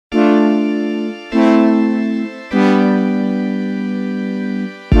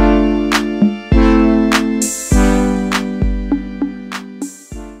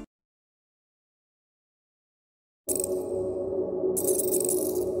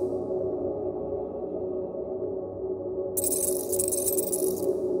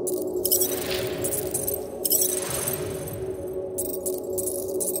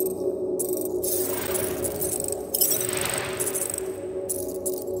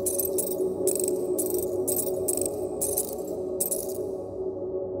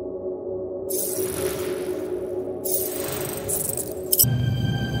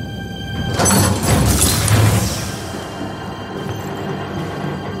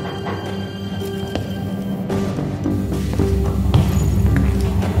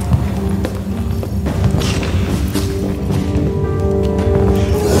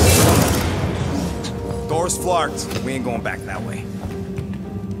Flarked. We ain't going back that way.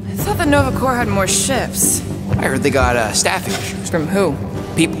 I thought the Nova Corps had more ships. I heard they got staffing issues. From who?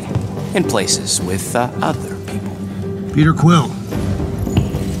 People. In places with other people. Peter Quill.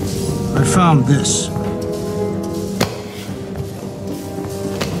 I found this.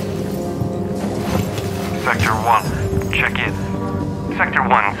 Sector 1, check in. Sector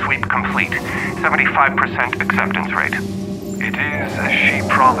 1, sweep complete. 75% acceptance rate. It is as she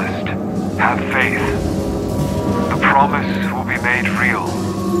promised. Have faith. The promise will be made real.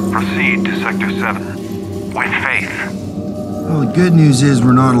 Proceed to Sector 7. With faith. Well, the good news is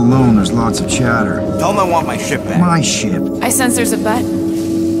we're not alone. There's lots of chatter. Tell them I want my ship back. My ship. I sense there's a bet.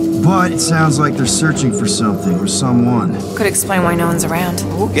 But it sounds like they're searching for something or someone. Could explain why no one's around.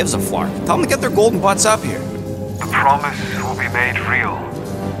 Who gives a flark? Tell them to get their golden butts up here. The promise will be made real.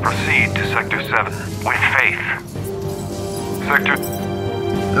 Proceed to Sector 7. With faith. Sector...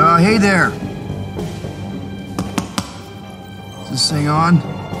 Hey there. Is this thing on?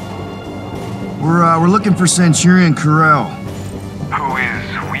 We're looking for Centurion Corel. Who is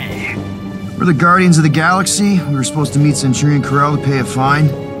we? We're the Guardians of the Galaxy. We were supposed to meet Centurion Corel to pay a fine.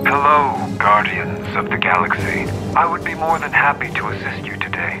 Hello, Guardians of the Galaxy. I would be more than happy to assist you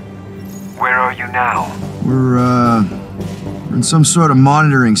today. Where are you now? We're in some sort of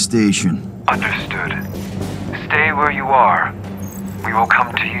monitoring station. Understood. Stay where you are. We will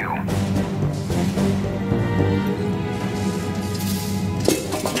come to you.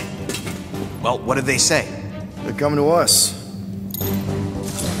 Well, what did they say? They're coming to us.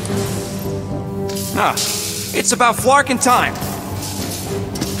 Ah, it's about flarking time.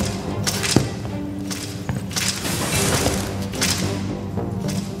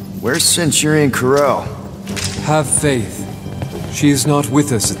 Where's Centurion Corel? Have faith. She is not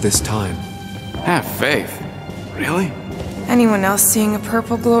with us at this time. Have faith. Really? Anyone else seeing a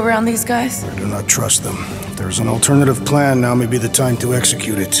purple glow around these guys? I do not trust them. If there's an alternative plan, now may be the time to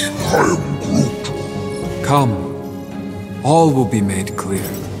execute it. Come. All will be made clear.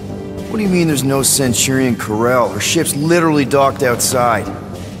 What do you mean there's no Centurion Corel? Her ship's literally docked outside.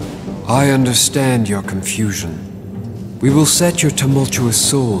 I understand your confusion. We will set your tumultuous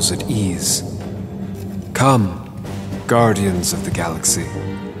souls at ease. Come, Guardians of the Galaxy.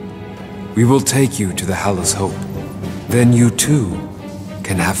 We will take you to the Hala's Hope. Then you too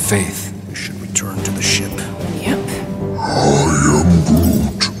can have faith. We should return to the ship. Yep. I am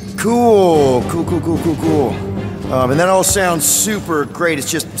Groot. Cool. And that all sounds super great. It's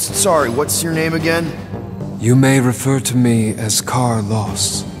just, sorry, what's your name again? You may refer to me as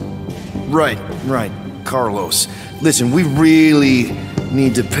Carlos. Right. Carlos. Listen, we really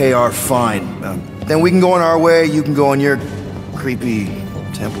need to pay our fine. Then we can go on our way, you can go on your creepy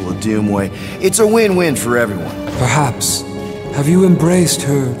Temple of Doom way. It's a win-win for everyone. Perhaps. Have you embraced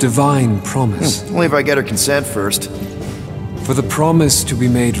her divine promise? Only if I get her consent first. For the promise to be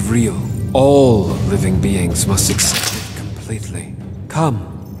made real, all living beings must accept it completely.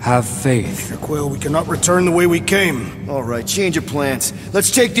 Come, have faith. Peter Quill, we cannot return the way we came. All right, change of plans. Let's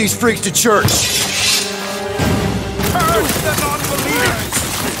take these freaks to church. Curse the non-believers!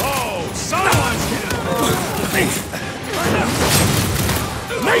 Oh, someone's here!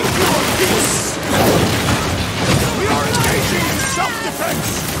 Make your peace! We are engaging in self-defense!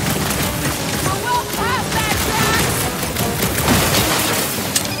 We're well past that, Jax!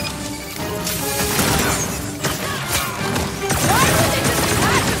 Why would they just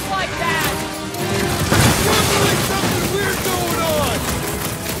attack us like that? There's something weird going on!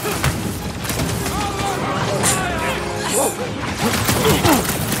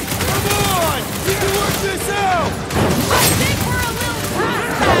 Come on! We can work this out! I think we're a little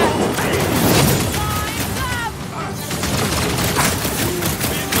past that!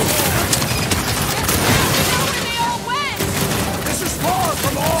 This is far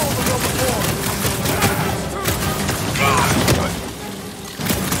from all the Motherboard!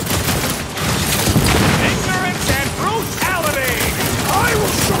 Ignorance and brutality! I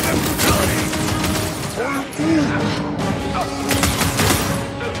will show them brutality!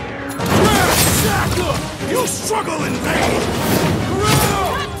 Shaka! You struggle in vain!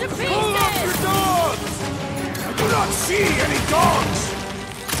 Cut to pieces! Pull up your dogs! I do not see any dogs!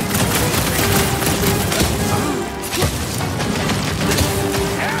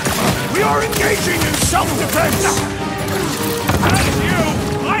 We are engaging in self-defense! That's you!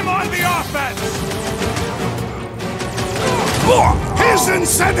 I'm on the offense! His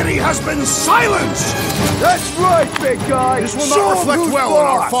insanity has been silenced! That's right, big guy! This will not reflect well on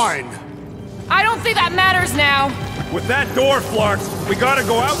our fine. I don't think that matters now. With that door, Flarks, we gotta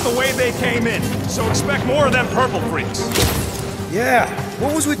go out the way they came in, so expect more of them purple freaks. Yeah,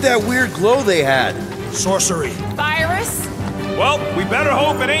 what was with that weird glow they had? Sorcery. Virus? Well, we better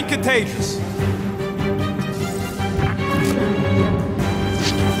hope it ain't contagious.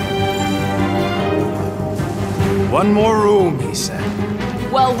 One more room, he said.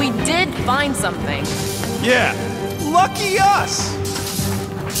 Well, we did find something. Yeah, lucky us!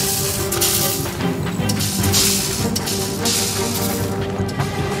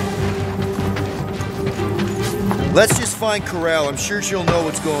 Let's just find Corral. I'm sure she'll know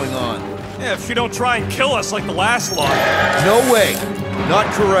what's going on. Yeah, if she don't try and kill us like the last lot. No way. Not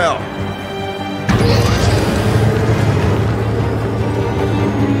Corral.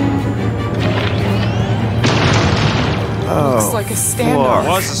 Looks like a standoff.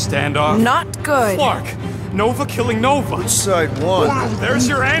 Was a standoff. Not good. Clark, Nova killing Nova. Which side won? There's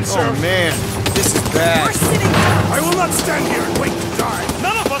your answer. Oh man, this is bad. We're sitting down. I will not stand here and wait to die.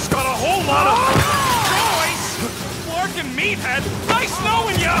 None of us got a whole lot of choice. Clark and Meathead, nice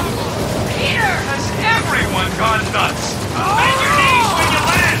knowing ya. Peter! Has everyone gone nuts? Bend your knees when you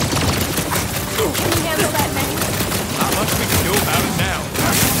land! Can you handle that many? Not much we can do about it now.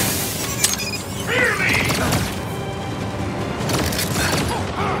 Fear me!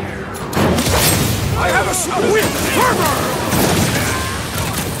 I have a sweet fervor!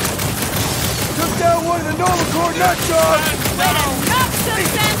 Took down one of the Nova Corps nut jobs. Way to knock some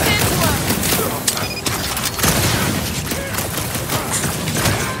sense into him!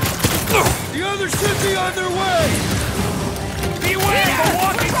 The others should be on their way. Beware the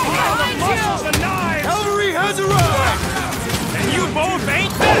walking pile of muscles and knives. Cavalry has arrived. And you both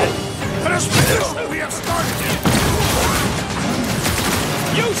ain't dead. Let us finish what we have started!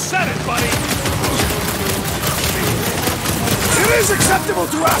 You said it, buddy. It is acceptable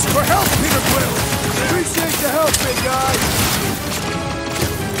to ask for help, Peter Quill! Appreciate the help, big guy.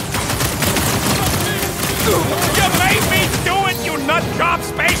 You made me do it, you nut job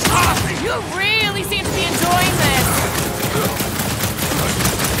space hop. You really seem to be enjoying this.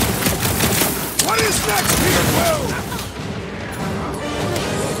 What is next, Peter Quill?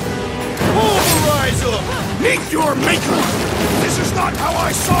 Pulverize them. Meet your maker! This is not how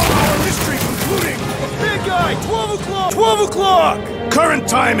I saw our history concluding! Big guy, 12 o'clock. 12 o'clock. Current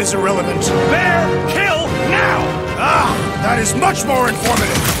time is irrelevant. There, kill, now. Ah, that is much more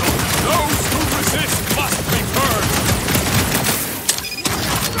informative. Those who resist must be burned.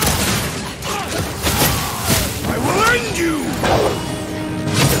 I will end you!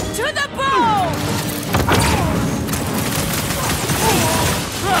 To the bone!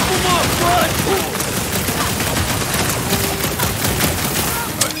 Wrap them up, bud.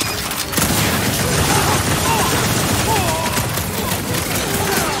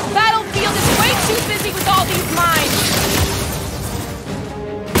 Battlefield is way too busy with all these mines.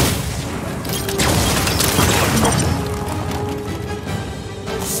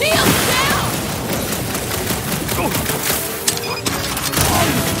 Shield down!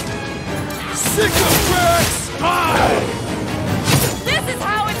 Sick of tracks. This is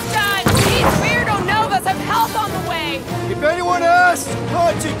how it's done. These weirdo Novas have health on the way. If anyone asks,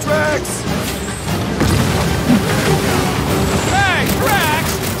 haunted tracks. Hey, Rex,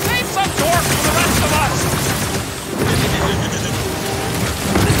 save some torque for the rest of us.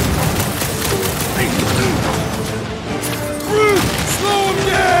 Root, slow him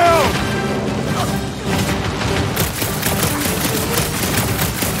down.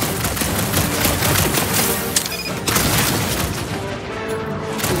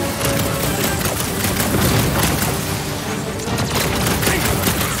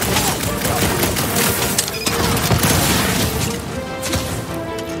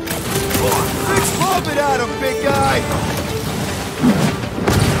 Let's pump it at him, big guy.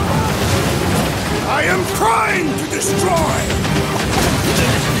 I am trying to destroy!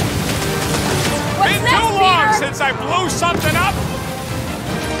 What's Been next, too long Peter? since I blew something up.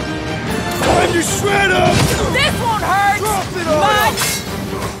 Time to shred him. This won't hurt Drop it on much.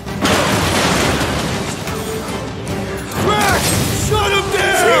 Tracks, shut him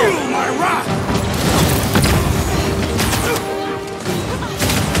down. Feel my wrath!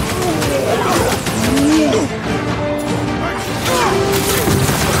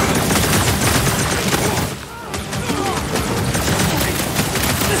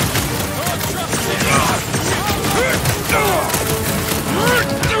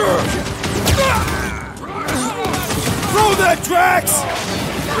 Throw that, Drax.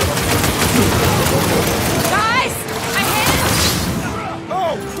 Guys, I hit.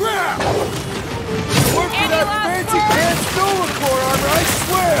 Oh crap! Work for Any that last fancy words? pants Nova Corps armor, I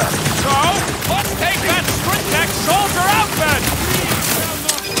swear. So, let's take that Stritech soldier outfit.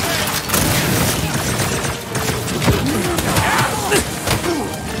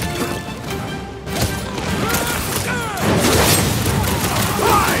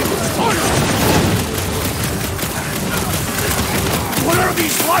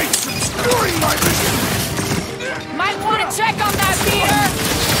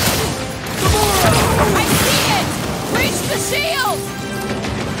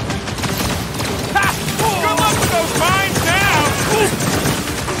 those mines now!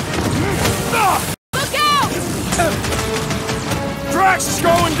 Look out! Drax is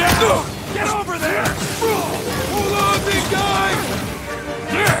going down! Get over there! Hold on, big guy!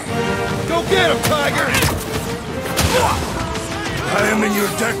 Go get him, Tiger! I am in your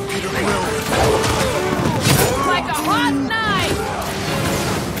debt, Peter Quill. Like a hot knife!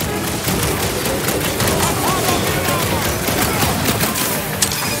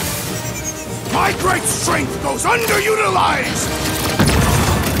 My great strength goes underutilized!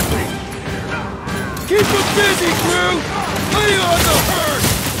 Keep him busy, crew! Lay on the herd!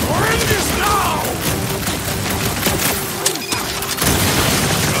 We're in this now!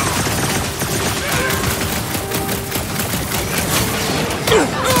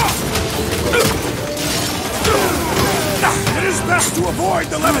 It is best to avoid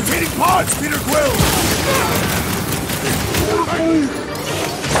the levitating pods, Peter Quill!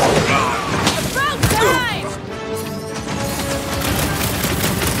 About time!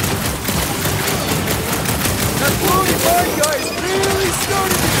 That floaty mine guy is really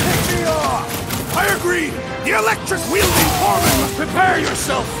starting to pick me off! I agree! The electric wielding foreman must prepare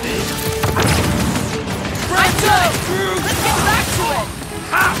yourself, Steve! I'm good! Let's get back to it!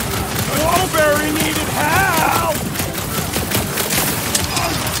 Ha! Wallberry needed help!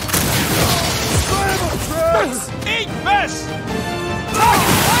 Scramble, Trax! Eat this!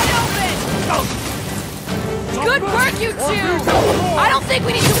 Wide open! Good work, you two! I don't think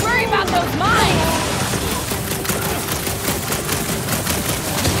we need to worry about those mines!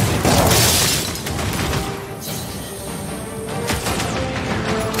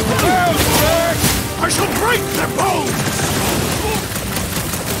 I shall break their bones!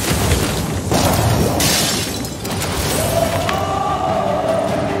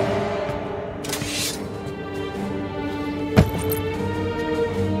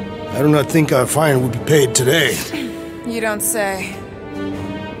 I do not think our fine will be paid today. You don't say.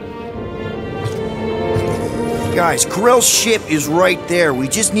 Guys, Corell's ship is right there. We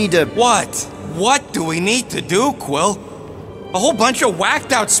just need to... What? What do we need to do, Quill? A whole bunch of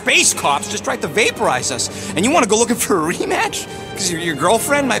whacked-out space cops just tried to vaporize us, and you want to go looking for a rematch? Because your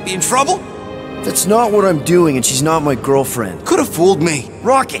girlfriend might be in trouble? That's not what I'm doing, and she's not my girlfriend. Could have fooled me.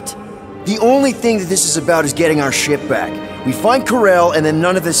 Rocket! The only thing that this is about is getting our ship back. We find Corell, and then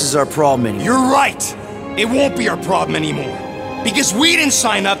none of this is our problem anymore. You're right. It won't be our problem anymore. Because we didn't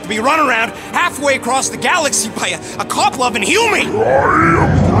sign up to be run around halfway across the galaxy by a cop-loving human!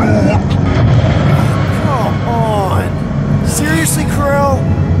 Come on! Seriously, Corell?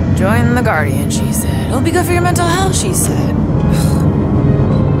 Join the Guardian, she said. It'll be good for your mental health, she said.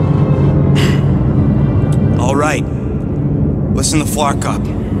 All right. Listen to Flark up.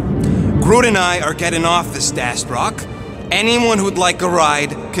 Groot and I are getting off this Dast Rock. Anyone who'd like a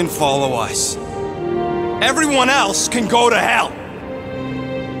ride can follow us. Everyone else can go to hell.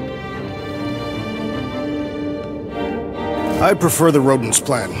 I prefer the rodents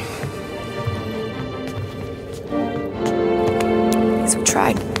plan. So we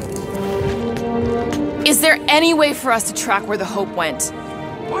tried. Is there any way for us to track where the Hope went?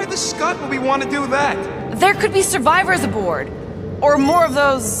 Why the scut would we want to do that? There could be survivors aboard. Or more of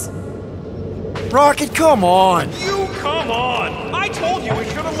those... Rocket, come on! You come on! I told you we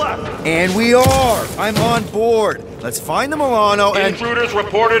should have left! And we are! I'm on board. Let's find the Milano and... Intruders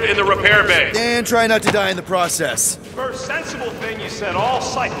reported in the repair bay. And try not to die in the process. First sensible thing you said all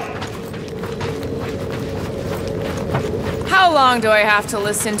cycle. How long do I have to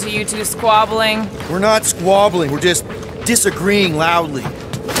listen to you two squabbling? We're not squabbling, we're just disagreeing loudly.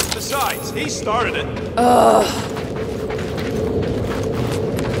 Besides, he started it. Ugh.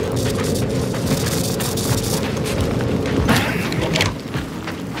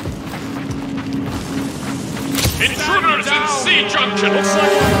 Intruders in C junction. Looks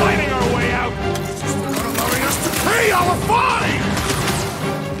like we're fighting our way out. Not allowing us to pay our fine!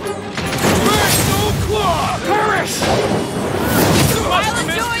 Rex, no claw! Perish! I'll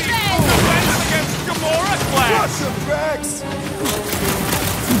enjoy this! Defense against Gamora class. Crush him, Rex!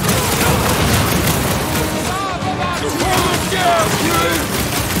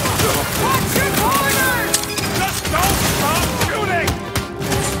 Watch your corners! Just don't stop shooting!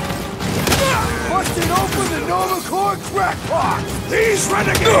 Busting open the Nova Corps crackpot! These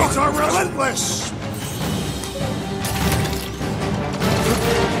renegades are relentless!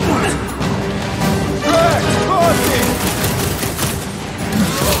 Rex, crossing!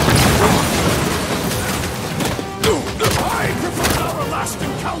 I prefer our last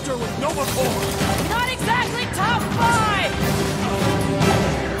encounter with Nova Corps! Not exactly top 5!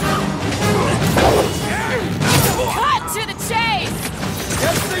 Cut to the chase!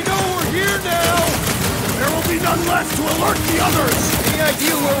 Yes, they know we're here now! There will be none left to alert the others! Any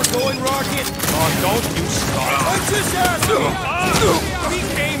idea where we're going, Rocket? Oh, don't you start. What's this ass? We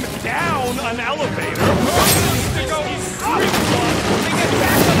came down an elevator. To go up one to get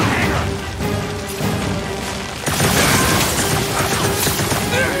back to the hangar.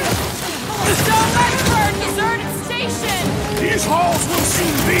 So much for a deserted station! These halls will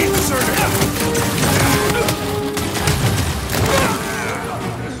soon be deserted!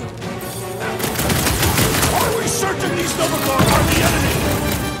 Are we certain these Novacore are the enemy?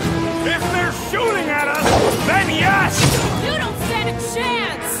 If they're shooting at us, then yes! You don't stand a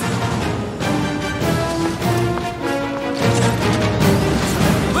chance!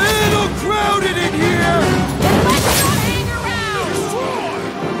 Little crowded in here! Then let's not hang around!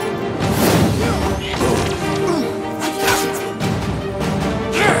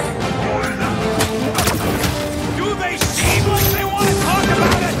 Do they seem like they want to talk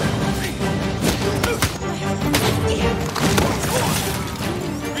about it?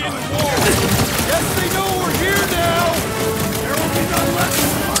 Yes, they know we're here now! There will be none left to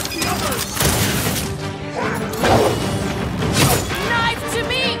alert the others! Nice to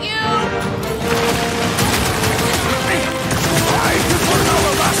meet you! I prefer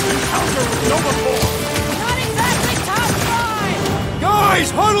our last encounter with Novacore! Not exactly top five! Guys,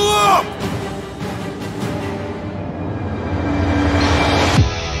 huddle up!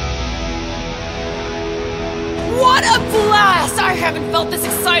 What a blast! I haven't felt this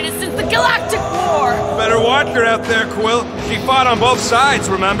excited since the Galactic War! Better watch her out there, Quill. She fought on both sides,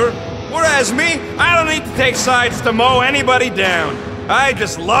 remember? Whereas me, I don't need to take sides to mow anybody down. I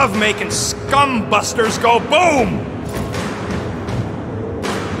just love making scumbusters go boom!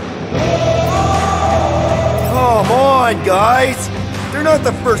 Come on, guys! They're not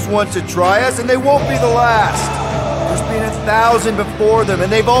the first ones to try us, and they won't be the last. There's been 1,000 before them,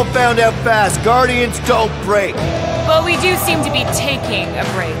 and they've all found out fast. Guardians don't break. But we do seem to be taking a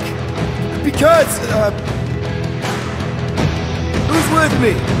break. Because, who's with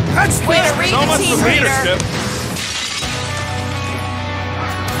me? That's Way to read So the much team for leader. leadership.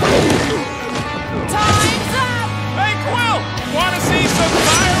 Time's up! Hey, Quill! Want to see some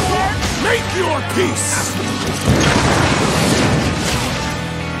fireworks? Make your peace!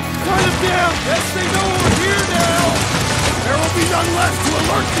 Cut him down! Yes, they know we're here now! There will be none left to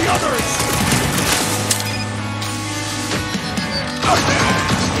alert the others!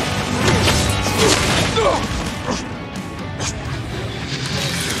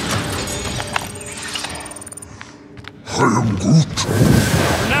 For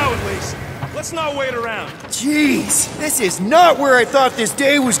now, at least. Let's not wait around. Jeez, this is not where I thought this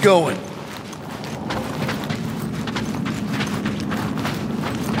day was going.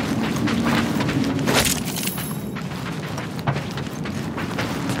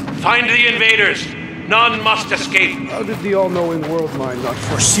 Find the invaders. None must escape. How did the all-knowing world mind not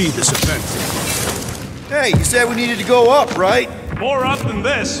foresee this event? Hey, you said we needed to go up, right? More up than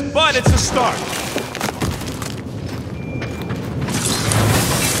this, but it's a start.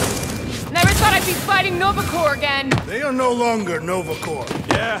 Never thought I'd be fighting Novacore again. They are no longer Novacore.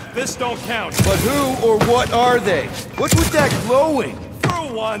 Yeah, this don't count. But who or what are they? What's with that glowing?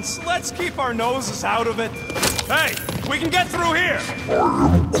 For once, let's keep our noses out of it. Hey, we can get through here.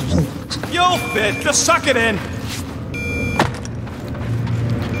 You'll fit. Just suck it in.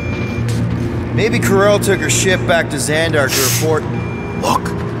 Maybe Corel took her ship back to Xandar to report. Look,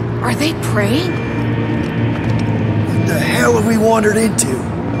 Are they praying? what the hell have we wandered into?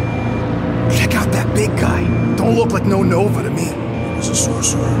 Check out that big guy. Don't look like no Nova to me. He's a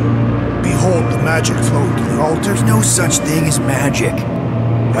sorcerer. Behold the magic flowing to the altar. There's no such thing as magic,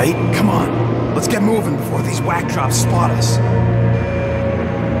 right? Come on. Let's get moving before these whack drops spot us.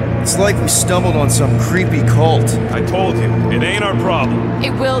 It's like we stumbled on some creepy cult. I told you, it ain't our problem. It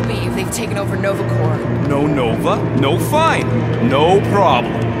will be if they've taken over Novacore. No Nova, no fine. No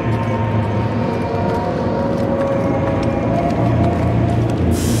problem.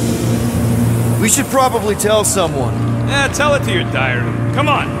 We should probably tell someone. Tell it to your diary. Come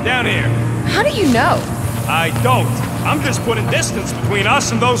on, down here. How do you know? I don't. I'm just putting distance between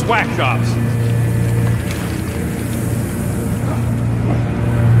us and those whack jobs.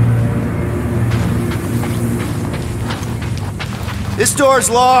 This door's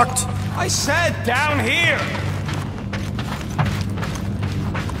locked. I said down here.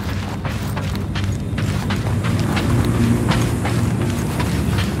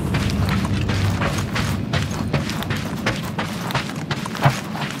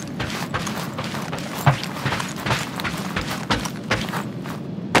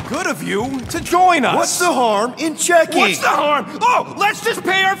 Good of you to join us. What's the harm in checking? What's the harm? Oh, let's just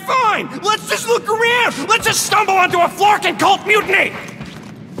pay our fine! fine! Let's just look around! Let's just stumble onto a Flarkin cult mutiny!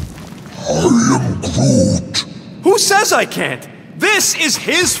 I am Groot. Who says I can't? This is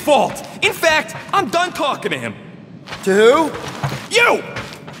his fault! In fact, I'm done talking to him. To who? You!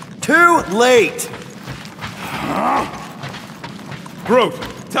 Too late. Groot,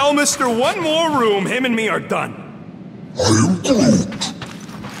 tell Mr. One More Room him and me are done. I am Groot.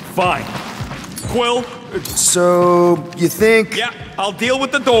 Fine. Quill? So, you think... Yeah, I'll deal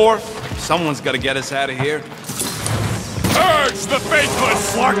with the door. Someone's gotta get us out of here. Purge the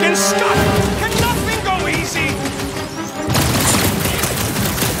faithless! Flarkin Scott! Can nothing go easy?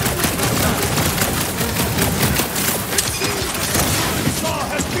 Saw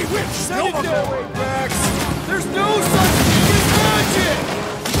has bewitched Silverboard! Max! There's no such thing as magic!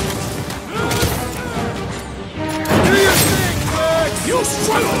 Do your thing, Max! You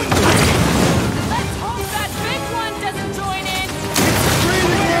struggle in pain! Let's hope that big one doesn't join in!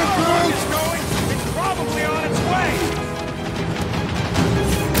 It's going. It's probably on its way.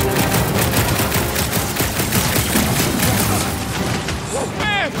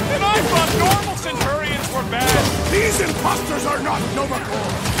 Man, and I thought normal Centurions were bad. These imposters are not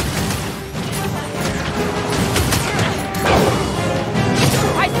Novacore!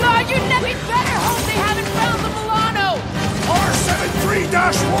 I thought you'd never be better hope they haven't found the Milano!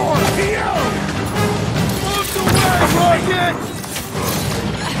 R73-4 PL! Move the way, Rocket!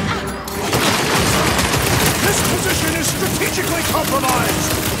 This position is strategically compromised!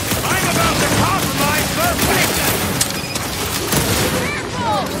 I'm about to compromise their faces.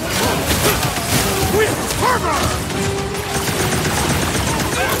 Careful! With fervor!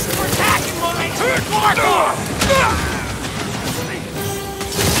 Thanks for attacking mine.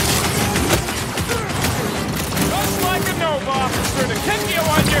 Just like a Nova officer to kick you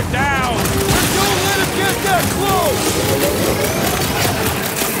when you're down. Don't let him get that close!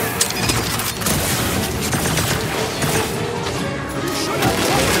 You should have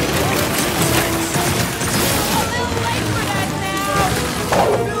told him! A little late for that now!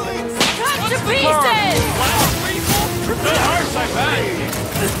 Cut to pieces! Last people? No hearts, I bet.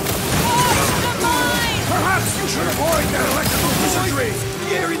 Off the mine! Perhaps you should avoid that electrical wizardry!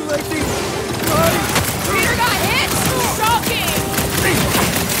 Scary lightning! Peter got hit? Shocking!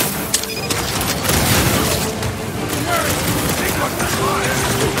 Think what the fire!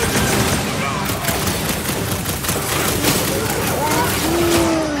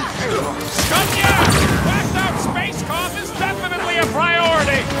 Shut ya! Blacked out space comm is definitely a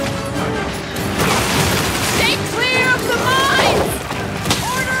priority. Stay clear of the mine!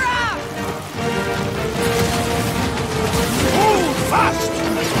 Order up! Move fast!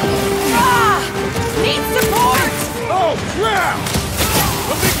 Ah! Need support! Oh, crap!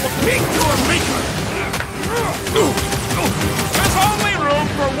 The big will peek to a maker! There's only room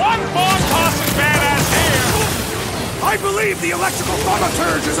for one bomb-tossing badass here. I believe the electrical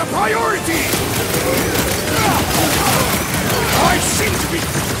thaumaturge is a priority! I seem to be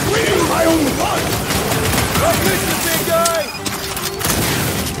bleeding my own blood! Up this, the big guy!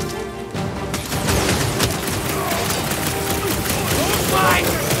 Those lines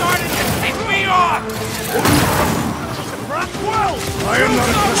are starting to pick me off. Well, I am not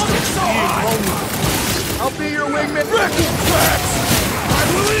accustomed to being lonely. I'll be your wingman. Rex! I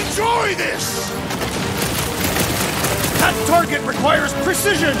will enjoy this! That target requires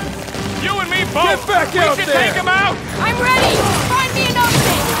precision! You and me both. Get back out we should there! take him out. I'm ready! Find me an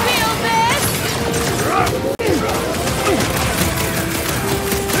opening! Feel this?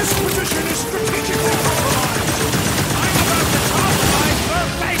 This position is strategically compromised! I'm about to compromise their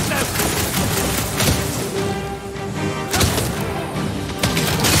faces.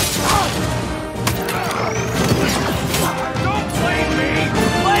 Don't blame me.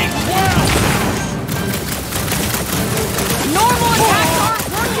 Blame Quill. Normal attacks aren't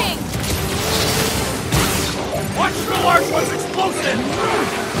working! Watch the large one's explosive.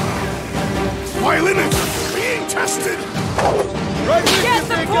 My limits are being tested! Right with Get you,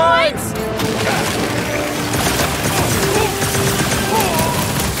 the big guy! points!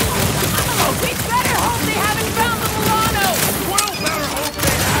 Oh, we better hope they haven't found the Milano! Quill better hope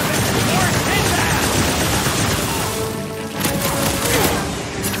they haven't, or it's his ass.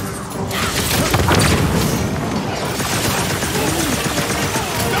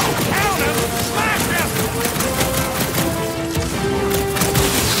 Don't count him. Smash him.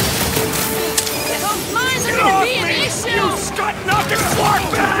 Those mines are gonna be an issue! You scut-knocking Clark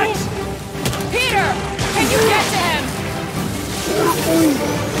bags! Peter, can you get to him?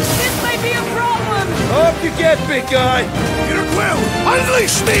 This may be a problem! Up you get, big guy! Peter Quill,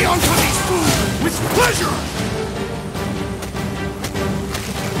 unleash me onto these fools with pleasure!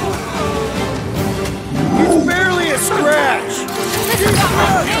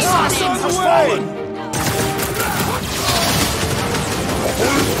 falling!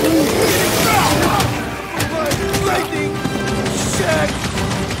 Lightning! Shag!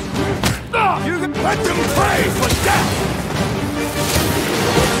 You can let them pray for death!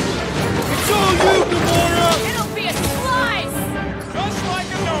 It's all you, Gamora! It'll be a slice! Just like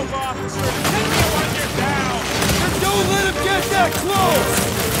a Nova officer, take me when you're down! Don't let him get that close!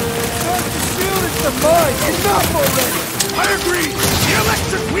 Time to shield is the mine! Enough already! I agree! The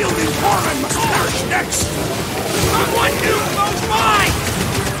electric-wielding foreman must perish next! Someone nuke those mines!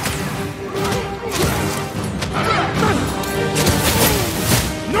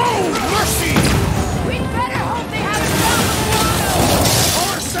 No mercy! We'd better hope they haven't found the portal!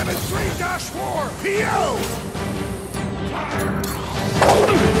 R73-4 PL!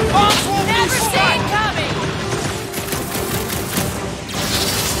 Bombs will be Never see spot! it coming!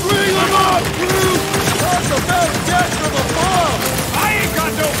 Bring them up, Groot! Talk about death from above! I ain't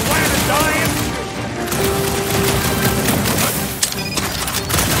got no plan of dying!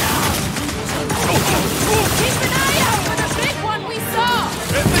 Keep an eye out for the big one we saw!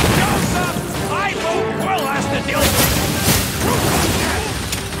 If it shows up, I vote Quill has to deal with it!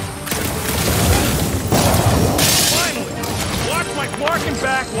 Finally! Watch my Clarkin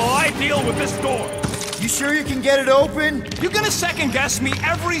back while I deal with this door! You sure you can get it open? You gonna second-guess me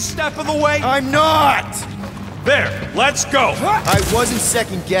every step of the way? I'm not! There, let's go! I wasn't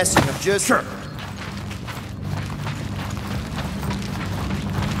second-guessing, I'm just... Sure.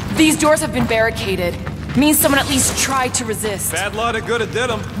 These doors have been barricaded. Means someone at least tried to resist. Bad lot of good it did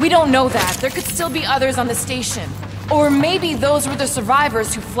them. We don't know that. There could still be others on the station. Or maybe those were the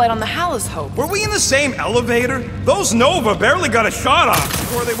survivors who fled on the Hallows Hope. Were we in the same elevator? Those Nova barely got a shot off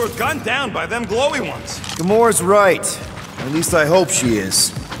before they were gunned down by them glowy ones. Gamora's right. At least I hope she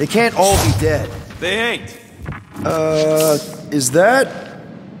is. They can't all be dead. They ain't. Is that?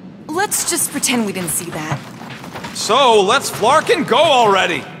 Let's just pretend we didn't see that. So, let's Flarkin go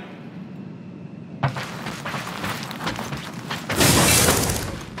already!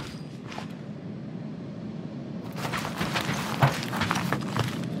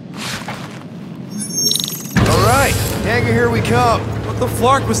 Alright, Hanger, here we come. What the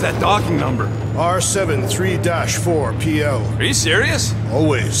Flark was that docking number? R73-4 PL. Are you serious?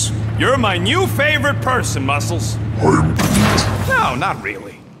 Always. You're my new favorite person, Muscles. No, not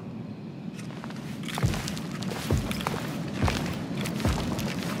really.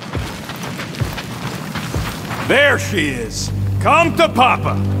 There she is. Come to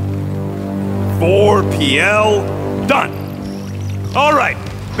Papa. 4 PL, done. All right,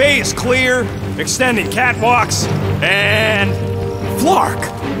 bay is clear, extending catwalks, and... Flark!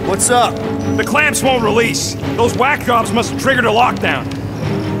 What's up? The clamps won't release. Those whack jobs must have triggered a lockdown.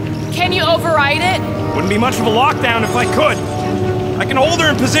 Can you override it? Wouldn't be much of a lockdown if I could. I can hold her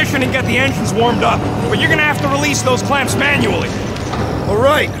in position and get the engines warmed up, but you're gonna have to release those clamps manually.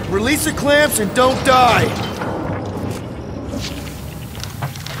 Alright, release the clamps and don't die.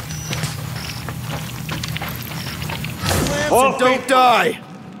 Clamps and don't die.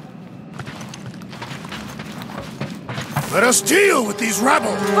 Let us deal with these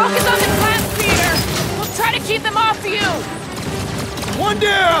rebels! Focus on the clamps, Peter! We'll try to keep them off you! One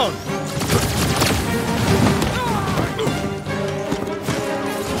down!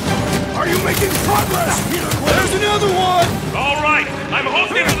 Are you making progress, Peter Quill? There's another one! All right, I'm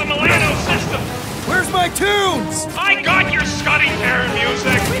hooked into the Milano system. Where's my tunes? I got your Scuddy Terror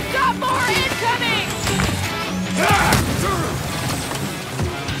music. We've got more incoming!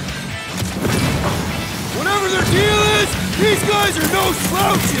 Whatever their deal is, these guys are no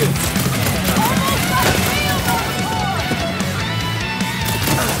slouches! Almost got a field on the board!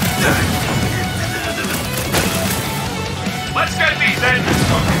 Let's get these engines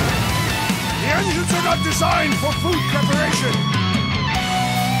cooking. The engines are not designed for food preparation!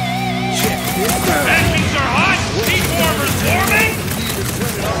 Engines are hot. Deep warmers warming.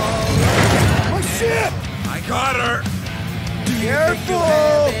 My ship! I got her.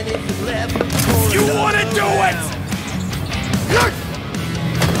 Careful! You wanna do it?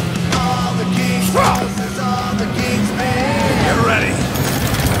 All the kings, all the kings